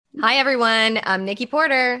Hi, everyone. I'm Nikki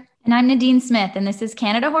Porter. And I'm Nadine Smith, and this is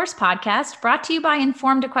Canada Horse Podcast, brought to you by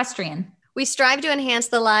Informed Equestrian. We strive to enhance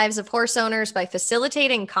the lives of horse owners by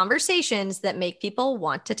facilitating conversations that make people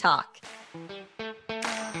want to talk.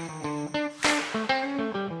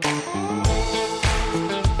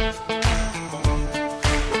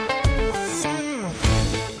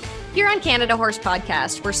 Here on Canada Horse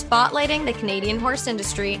Podcast, we're spotlighting the Canadian horse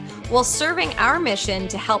industry while serving our mission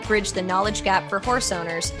to help bridge the knowledge gap for horse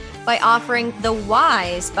owners by offering the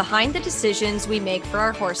whys behind the decisions we make for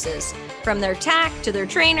our horses, from their tack to their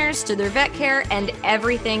trainers to their vet care and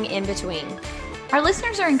everything in between. Our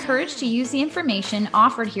listeners are encouraged to use the information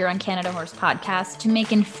offered here on Canada Horse Podcast to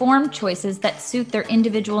make informed choices that suit their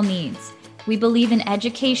individual needs. We believe in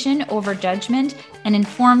education over judgment and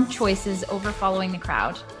informed choices over following the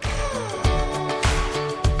crowd.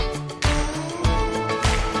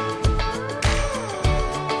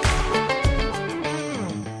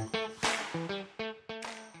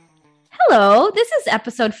 Hello, this is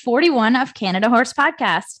episode 41 of Canada Horse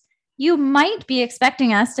Podcast. You might be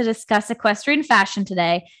expecting us to discuss equestrian fashion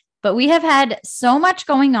today, but we have had so much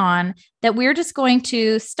going on that we're just going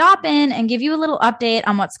to stop in and give you a little update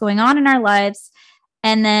on what's going on in our lives,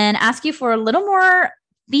 and then ask you for a little more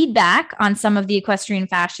feedback on some of the equestrian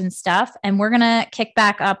fashion stuff. And we're going to kick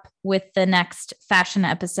back up with the next fashion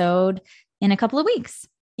episode in a couple of weeks.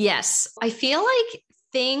 Yes, I feel like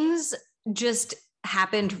things just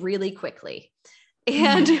happened really quickly.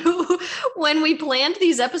 And when we planned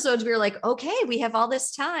these episodes, we were like, okay, we have all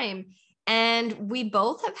this time. And we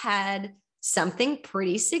both have had something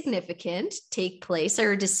pretty significant take place,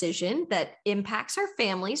 or a decision that impacts our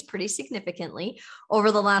families pretty significantly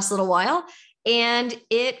over the last little while. And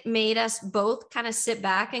it made us both kind of sit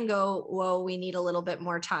back and go, whoa, we need a little bit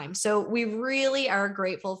more time. So we really are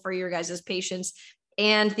grateful for your guys' patience.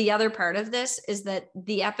 And the other part of this is that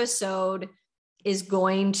the episode is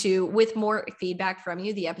going to, with more feedback from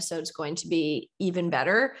you, the episode is going to be even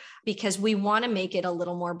better, because we want to make it a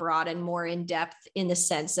little more broad and more in depth, in the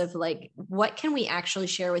sense of like, what can we actually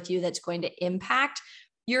share with you that's going to impact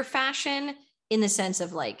your fashion, in the sense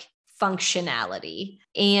of like functionality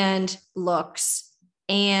and looks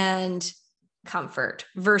and comfort,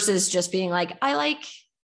 versus just being like, I like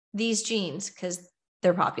these jeans because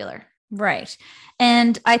they're popular. Right.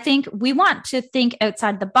 And I think we want to think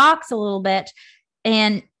outside the box a little bit.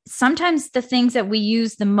 And sometimes the things that we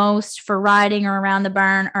use the most for riding or around the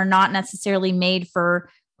barn are not necessarily made for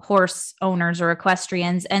horse owners or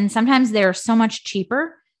equestrians. And sometimes they're so much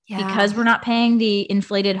cheaper because we're not paying the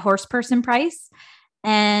inflated horse person price.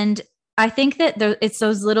 And I think that it's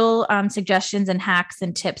those little suggestions and hacks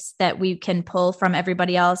and tips that we can pull from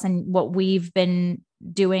everybody else, and what we've been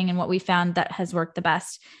doing and what we found that has worked the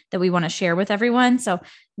best, that we want to share with everyone. So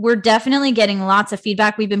we're definitely getting lots of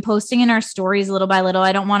feedback. We've been posting in our stories little by little.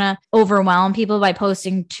 I don't want to overwhelm people by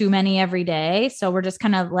posting too many every day. So we're just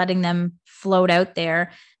kind of letting them float out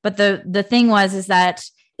there. But the thing is that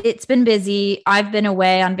it's been busy. I've been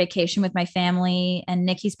away on vacation with my family, and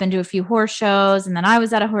Nikki's been to a few horse shows, and then I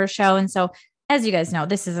was at a horse show. And so, as you guys know,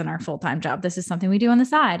 this isn't our full-time job. This is something we do on the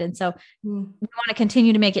side. And so we want to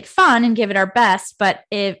continue to make it fun and give it our best. But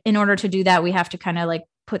in order to do that, we have to kind of like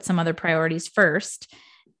put some other priorities first.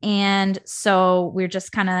 And so we're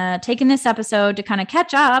just kind of taking this episode to kind of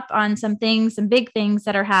catch up on some things, some big things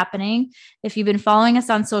that are happening. If you've been following us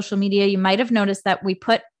on social media, you might have noticed that we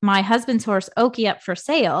put my husband's horse, Oki, up for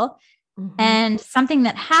sale. And something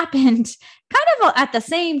that happened kind of at the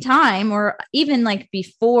same time, or even like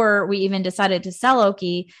before we even decided to sell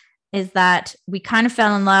Oki, is that we kind of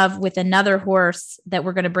fell in love with another horse that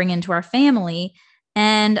we're going to bring into our family.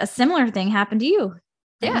 And a similar thing happened to you.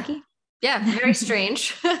 Yeah. Nikki? Yeah, very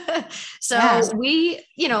strange. So we,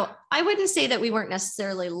 I wouldn't say that we weren't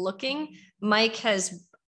necessarily looking. Mike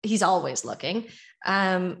he's always looking.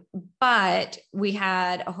 But we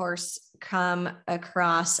had a horse come to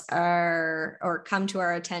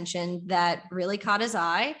our attention that really caught his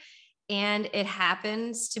eye. And it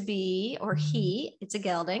happens to be, it's a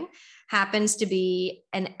gelding, happens to be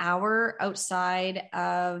an hour outside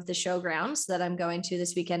of the showgrounds that I'm going to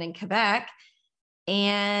this weekend in Quebec.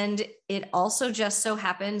 And it also just so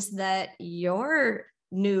happens that your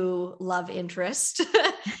new love interest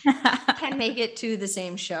can make it to the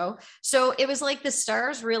same show. So it was like the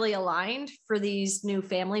stars really aligned for these new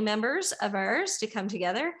family members of ours to come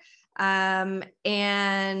together. And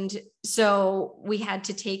so we had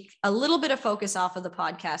to take a little bit of focus off of the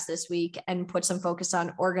podcast this week and put some focus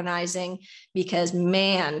on organizing, because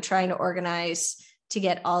trying to organize to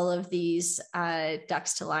get all of these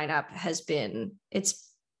ducks to line up it's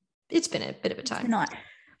been a bit of a time.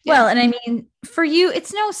 Well, and I mean, for you,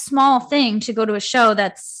 it's no small thing to go to a show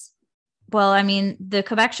that's, well, I mean, the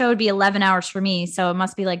Quebec show would be 11 hours for me. So it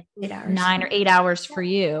must be like 9 or 8 hours for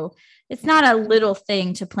you. It's not a little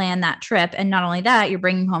thing to plan that trip. And not only that, you're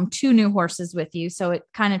bringing home 2 new horses with you. So it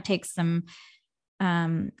kind of takes some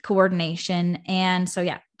coordination. And so,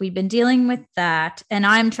 yeah, we've been dealing with that. And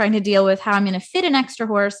I'm trying to deal with how I'm going to fit an extra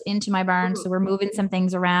horse into my barn. So we're moving some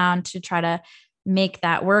things around to try to make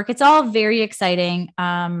that work. It's all very exciting.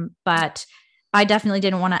 But I definitely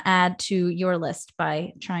didn't want to add to your list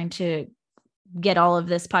by trying to get all of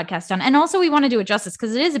this podcast done. And also we want to do it justice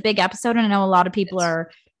because it is a big episode. And I know a lot of people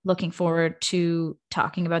are looking forward to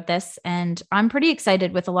talking about this. And I'm pretty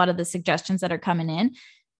excited with a lot of the suggestions that are coming in.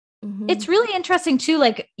 Mm-hmm. It's really interesting too.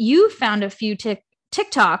 Like you found a few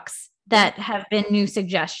TikToks that have been new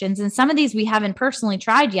suggestions. And some of these we haven't personally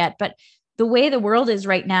tried yet, but the way the world is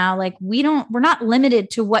right now, like we're not limited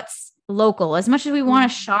to what's local. As much as we want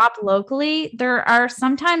to shop locally, there are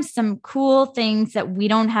sometimes some cool things that we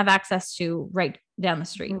don't have access to right down the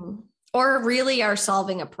street. Or really are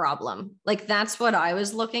solving a problem. Like that's what I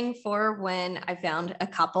was looking for when I found a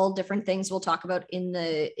couple different things we'll talk about in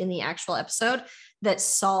the actual episode that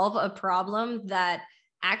solve a problem that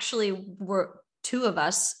actually were 2 of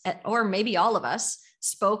us, or maybe all of us,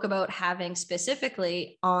 spoke about having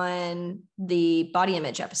specifically on the body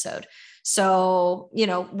image episode. So,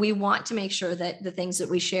 we want to make sure that the things that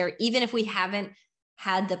we share, even if we haven't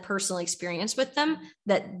had the personal experience with them,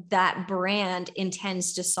 that brand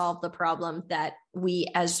intends to solve the problem that we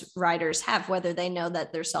as riders have, whether they know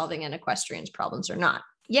that they're solving an equestrian's problems or not.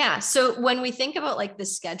 Yeah. So when we think about like the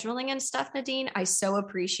scheduling and stuff, Nadine, I so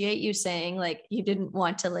appreciate you saying like, you didn't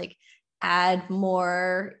want to like add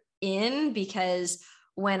more in, because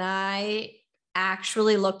when I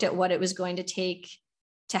actually looked at what it was going to take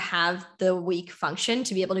to have the week function,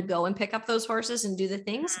 to be able to go and pick up those horses and do the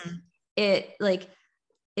things, it's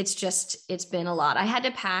been a lot. I had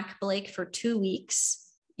to pack Blake for 2 weeks.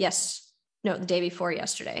 The day before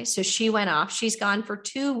yesterday. So she went off, she's gone for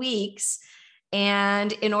 2 weeks.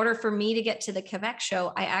 And in order for me to get to the Quebec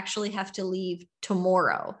show, I actually have to leave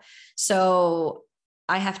tomorrow. So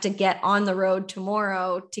I have to get on the road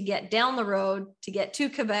tomorrow to get down the road to get to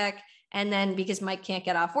Quebec. And then because Mike can't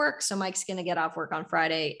get off work, so Mike's going to get off work on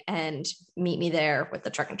Friday and meet me there with the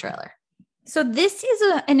truck and trailer. So this is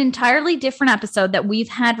an entirely different episode that we've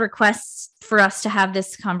had requests for us to have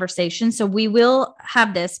this conversation. So we will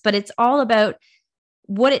have this, but it's all about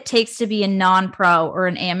what it takes to be a non-pro or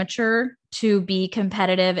an amateur to be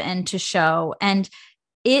competitive and to show. And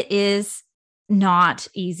it is not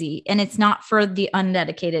easy. And it's not for the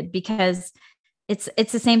undedicated, because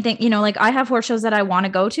it's the same thing. Like I have horse shows that I want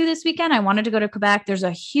to go to this weekend. I wanted to go to Quebec. There's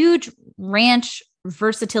a huge ranch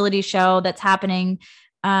versatility show that's happening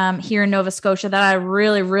here in Nova Scotia that I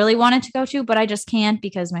really, really wanted to go to, but I just can't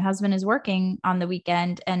because my husband is working on the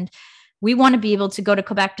weekend and we want to be able to go to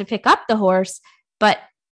Quebec to pick up the horse. But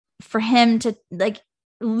for him to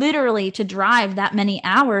literally to drive that many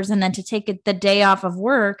hours and then to take the day off of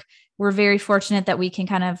work, we're very fortunate that we can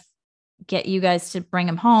kind of get you guys to bring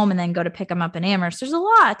him home and then go to pick him up in Amherst. There's a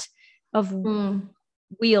lot of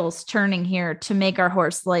wheels turning here to make our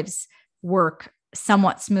horse lives work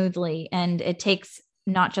somewhat smoothly. And it takes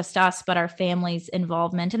not just us, but our family's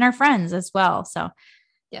involvement and our friends as well. So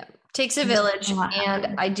yeah, takes a village.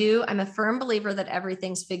 And I'm a firm believer that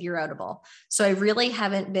everything's figure outable. So I really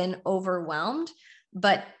haven't been overwhelmed,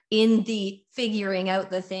 but in the figuring out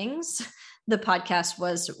the things, the podcast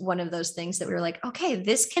was one of those things that we were like, okay,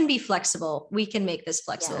 this can be flexible. We can make this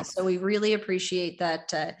flexible. Yes. So we really appreciate that,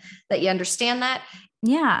 that you understand that.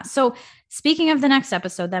 Yeah. So speaking of the next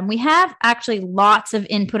episode, then we have actually lots of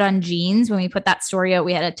input on jeans. When we put that story out,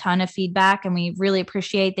 we had a ton of feedback and we really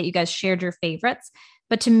appreciate that you guys shared your favorites.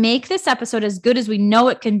 But to make this episode as good as we know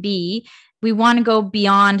it can be, we want to go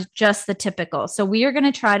beyond just the typical. So we are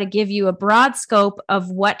going to try to give you a broad scope of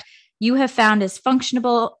what you have found is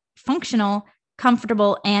functional,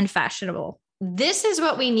 comfortable, and fashionable. This is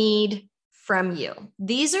what we need from you.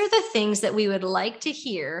 These are the things that we would like to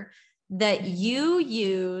hear that you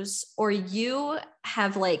use or you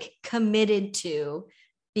have committed to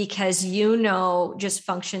because just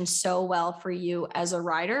functions so well for you as a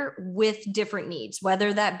rider with different needs,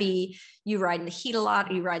 whether that be you ride in the heat a lot,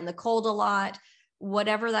 or you ride in the cold a lot,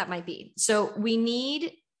 whatever that might be. So we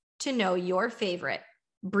need to know your favorite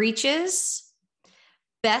breeches,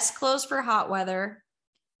 best clothes for hot weather,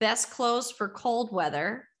 best clothes for cold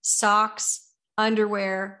weather, socks,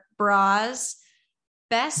 underwear, bras,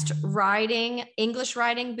 best English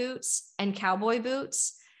riding boots and cowboy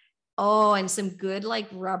boots. Oh, and some good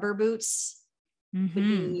rubber boots would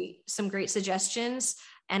be some great suggestions.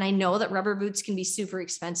 And I know that rubber boots can be super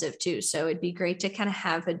expensive too. So it'd be great to kind of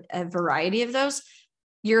have a variety of those.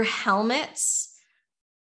 Your helmets,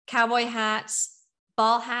 cowboy hats,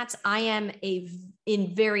 ball hats. I am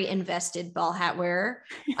in very invested ball hat wearer.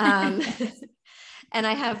 And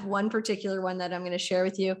I have one particular one that I'm going to share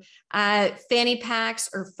with you. Fanny packs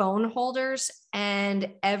or phone holders and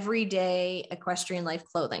everyday equestrian life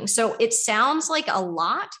clothing. So it sounds like a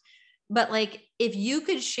lot, but like if you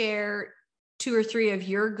could share 2 or 3 of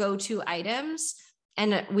your go-to items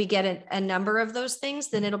and we get a number of those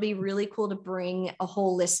things, then it'll be really cool to bring a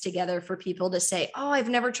whole list together for people to say, oh, I've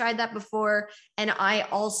never tried that before. And I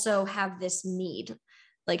also have this need.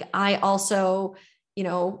 Like I also,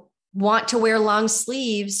 want to wear long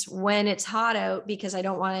sleeves when it's hot out because I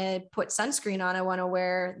don't want to put sunscreen on. I want to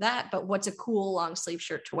wear that, but what's a cool long sleeve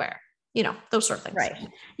shirt to wear? Those sort of things. Right.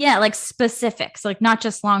 Yeah. Like specifics, like not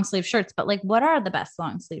just long sleeve shirts, but like what are the best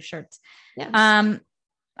long sleeve shirts? Yeah.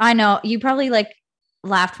 I know you probably like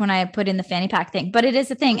laughed when I put in the fanny pack thing, but it is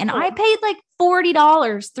a thing. And I paid like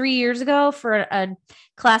 $40 3 years ago for a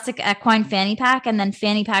classic equine fanny pack. And then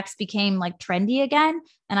fanny packs became like trendy again.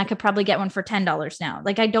 And I could probably get one for $10 now.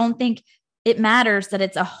 Like, I don't think it matters that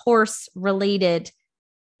it's a horse related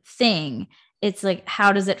thing. It's like,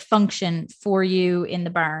 how does it function for you in the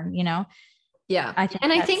barn? Yeah. I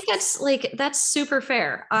think that's super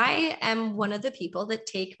fair. I am one of the people that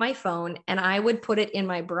take my phone and I would put it in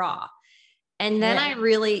my bra. And then I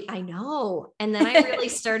really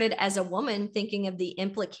started as a woman thinking of the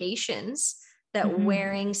implications that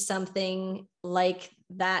wearing something like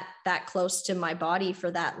that close to my body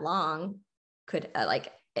for that long could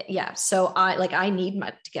So I need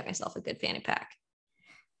to get myself a good fanny pack.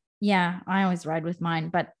 Yeah. I always ride with mine,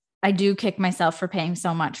 but I do kick myself for paying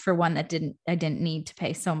so much for one that I didn't need to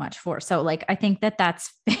pay so much for. So like, I think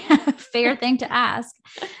that's a fair thing to ask.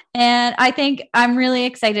 And I think I'm really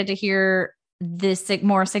excited to hear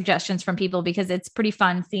more suggestions from people because it's pretty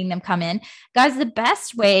fun seeing them come in. Guys, the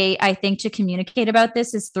best way I think to communicate about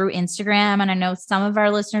this is through Instagram. And I know some of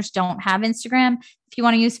our listeners don't have Instagram. If you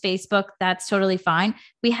want to use Facebook, that's totally fine.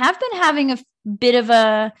 We have been having a bit of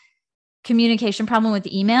a communication problem with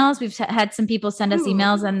emails. We've had some people send us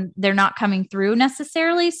emails and they're not coming through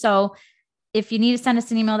necessarily. So if you need to send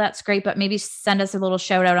us an email, that's great, but maybe send us a little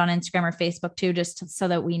shout out on Instagram or Facebook too, just so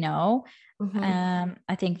that we know.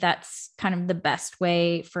 I think that's kind of the best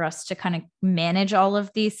way for us to kind of manage all of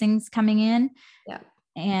these things coming in. Yeah.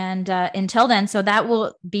 And until then, so that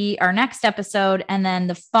will be our next episode. And then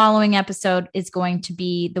the following episode is going to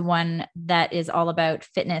be the one that is all about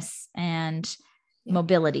fitness and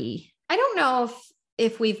mobility. I don't know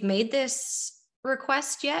if we've made this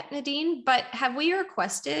request yet, Nadine, but have we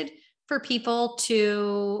requested for people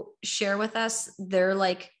to share with us their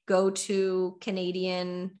like go-to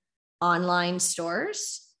Canadian online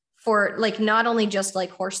stores for like not only just like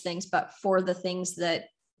horse things, but for the things that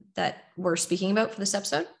we're speaking about for this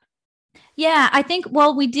episode? Yeah, I think,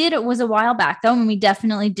 we did, it was a while back though, and we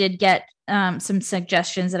definitely did get some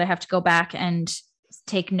suggestions that I have to go back and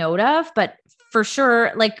take note of, but for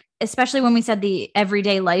sure, like, especially when we said the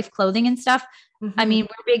everyday life clothing and stuff, I mean,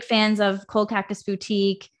 we're big fans of Cold Cactus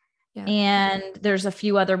Boutique and there's a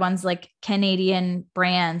few other ones like Canadian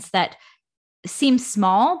brands that seem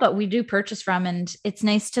small, but we do purchase from, and it's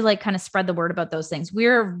nice to like kind of spread the word about those things.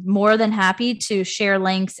 We're more than happy to share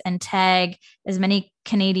links and tag as many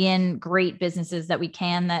Canadian great businesses that we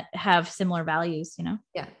can that have similar values,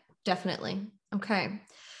 Yeah, definitely. Okay.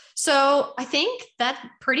 So I think that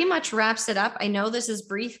pretty much wraps it up. I know this is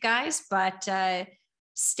brief, guys, but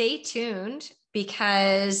stay tuned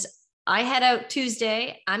because I head out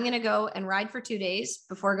Tuesday. I'm going to go and ride for 2 days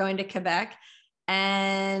before going to Quebec.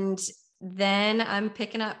 And then I'm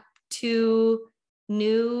picking up 2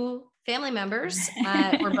 new family members.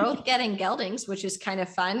 We're both getting geldings, which is kind of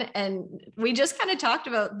fun. And we just kind of talked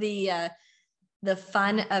about the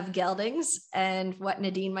fun of geldings and what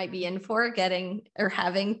Nadine might be in for getting or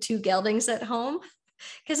having 2 geldings at home,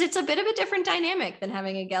 because it's a bit of a different dynamic than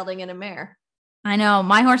having a gelding and a mare. I know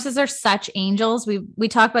my horses are such angels. We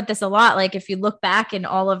talk about this a lot. Like if you look back in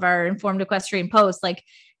all of our Informed Equestrian posts, like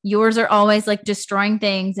yours are always like destroying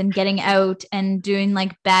things and getting out and doing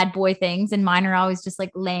like bad boy things. And mine are always just like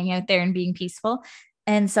laying out there and being peaceful.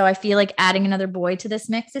 And so I feel like adding another boy to this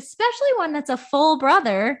mix, especially one that's a full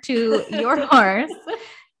brother to your horse,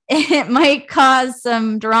 it might cause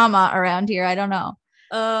some drama around here. I don't know.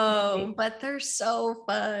 Oh, but they're so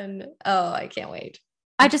fun. Oh, I can't wait.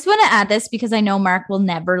 I just want to add this because I know Mark will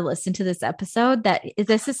never listen to this episode, that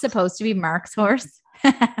this is supposed to be Mark's horse.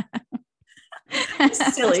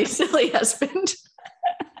 Silly husband.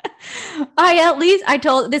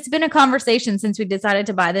 It's been a conversation since we decided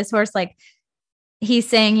to buy this horse. Like he's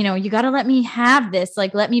saying, you got to let me have this.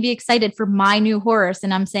 Like, let me be excited for my new horse.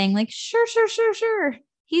 And I'm saying like, sure.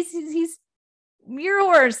 He's your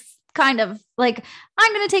horse, kind of like,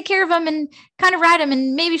 I'm going to take care of him and kind of ride him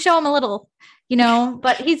and maybe show him a little,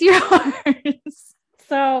 but he's your horse.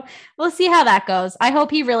 So we'll see how that goes. I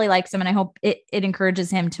hope he really likes him. And I hope it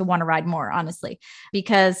encourages him to want to ride more, honestly,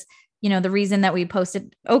 because the reason that we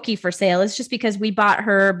posted Oki for sale is just because we bought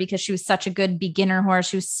her because she was such a good beginner horse.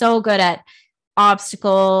 She was so good at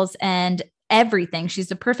obstacles and everything. She's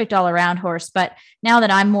the perfect all around horse. But now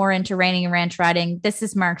that I'm more into reining and ranch riding, this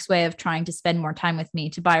is Mark's way of trying to spend more time with me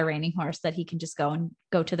to buy a reining horse that he can just go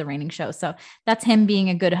to the reining show. So that's him being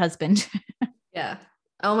a good husband. Yeah.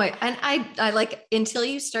 Oh my. And I like, until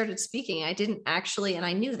you started speaking, I didn't actually, and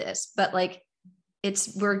I knew this, but like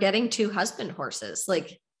we're getting 2 husband horses.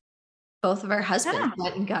 Like both of our husbands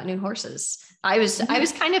went and got new horses. I was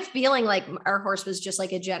kind of feeling like our horse was just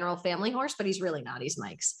like a general family horse, but he's really not. He's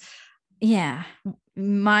Mike's. Yeah.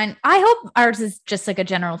 Mine. I hope ours is just like a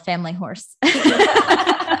general family horse.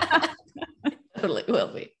 Totally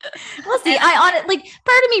will be. We'll see. Part of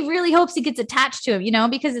me really hopes he gets attached to him,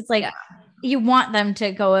 because it's like, you want them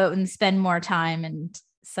to go out and spend more time. And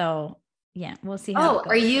so, yeah, we'll see.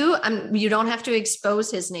 Are you, you don't have to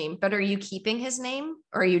expose his name, but are you keeping his name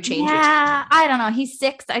or are you changing? Yeah, I don't know. He's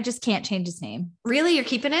 6. I just can't change his name. Really? You're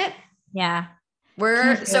keeping it? Yeah.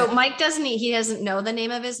 So Mike he doesn't know the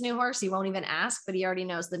name of his new horse. He won't even ask, but he already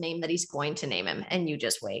knows the name that he's going to name him. And you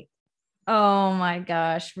just wait. Oh my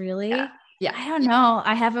gosh. Really? Yeah. I don't know.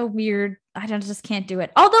 I have just can't do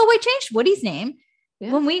it. Although we changed Woody's name.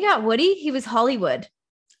 Yeah. When we got Woody, he was Hollywood.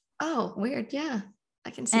 Oh, weird. Yeah. I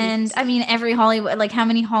can see. And I mean, every Hollywood, like how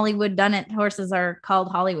many Hollywood done it horses are called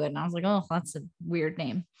Hollywood. And I was like, oh, that's a weird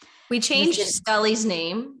name. We changed Scully's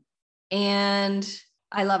name and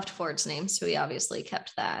I loved Ford's name. So we obviously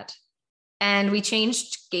kept that. And we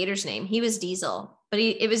changed Gator's name. He was Diesel, but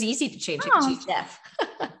it was easy to change it because he's deaf.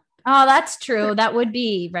 Oh, that's true. That would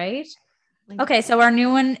be right. Okay. So our new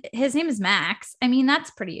one, his name is Max. I mean, that's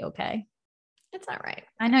pretty okay. It's all right.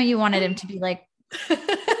 I know you wanted him to be like,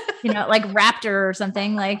 like Raptor or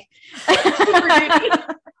something like.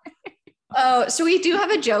 Oh, so we do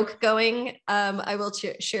have a joke going. I will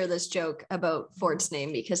share this joke about Ford's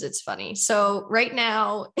name because it's funny. So right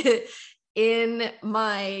now in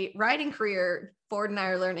my riding career, Ford and I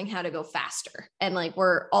are learning how to go faster. And like,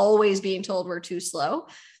 we're always being told we're too slow.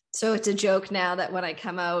 So it's a joke now that when I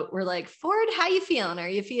come out, we're like, Ford, how you feeling? Are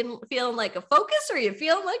you feeling like a Focus or are you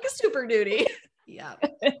feeling like a Super Duty? Yeah.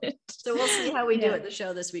 So we'll see how we do at the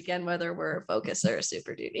show this weekend, whether we're a Focus or a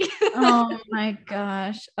Super Duty. Oh my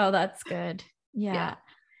gosh. Oh, that's good. Yeah.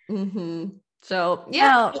 Mm-hmm. So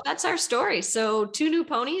that's our story. So 2 new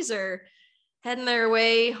ponies are heading their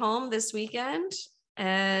way home this weekend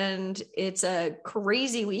and it's a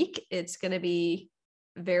crazy week. It's going to be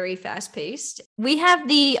very fast paced. We have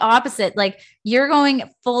the opposite. Like you're going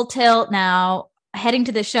full tilt now, heading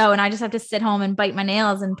to the show, and I just have to sit home and bite my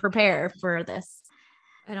nails and prepare for this.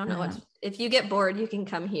 I don't know what. If you get bored, you can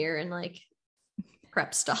come here and like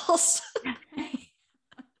prep stalls.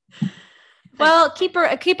 Well, keep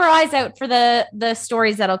our eyes out for the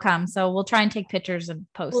stories that'll come. So we'll try and take pictures and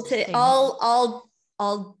post. I'll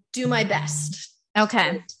do my best.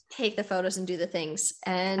 Okay. Take the photos and do the things.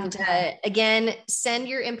 And again, send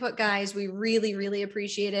your input, guys. We really, really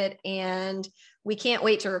appreciate it. And we can't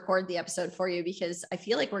wait to record the episode for you because I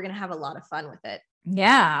feel like we're going to have a lot of fun with it.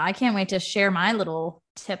 Yeah. I can't wait to share my little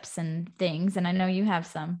tips and things. And I know you have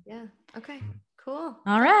some. Yeah. Okay, cool.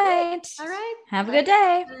 All right. Have a good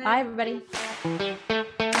day. Bye, everybody.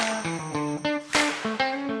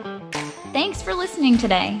 Thanks for listening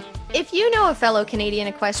today. If you know a fellow Canadian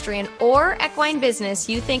equestrian or equine business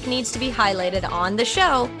you think needs to be highlighted on the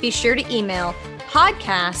show, be sure to email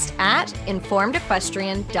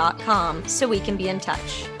podcast@informedequestrian.com so we can be in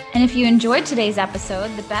touch. And if you enjoyed today's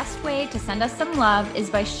episode, the best way to send us some love is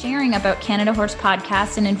by sharing about Canada Horse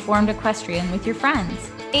Podcast and Informed Equestrian with your friends.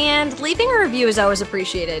 And leaving a review is always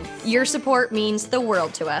appreciated. Your support means the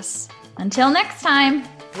world to us. Until next time.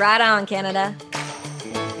 Ride on, Canada.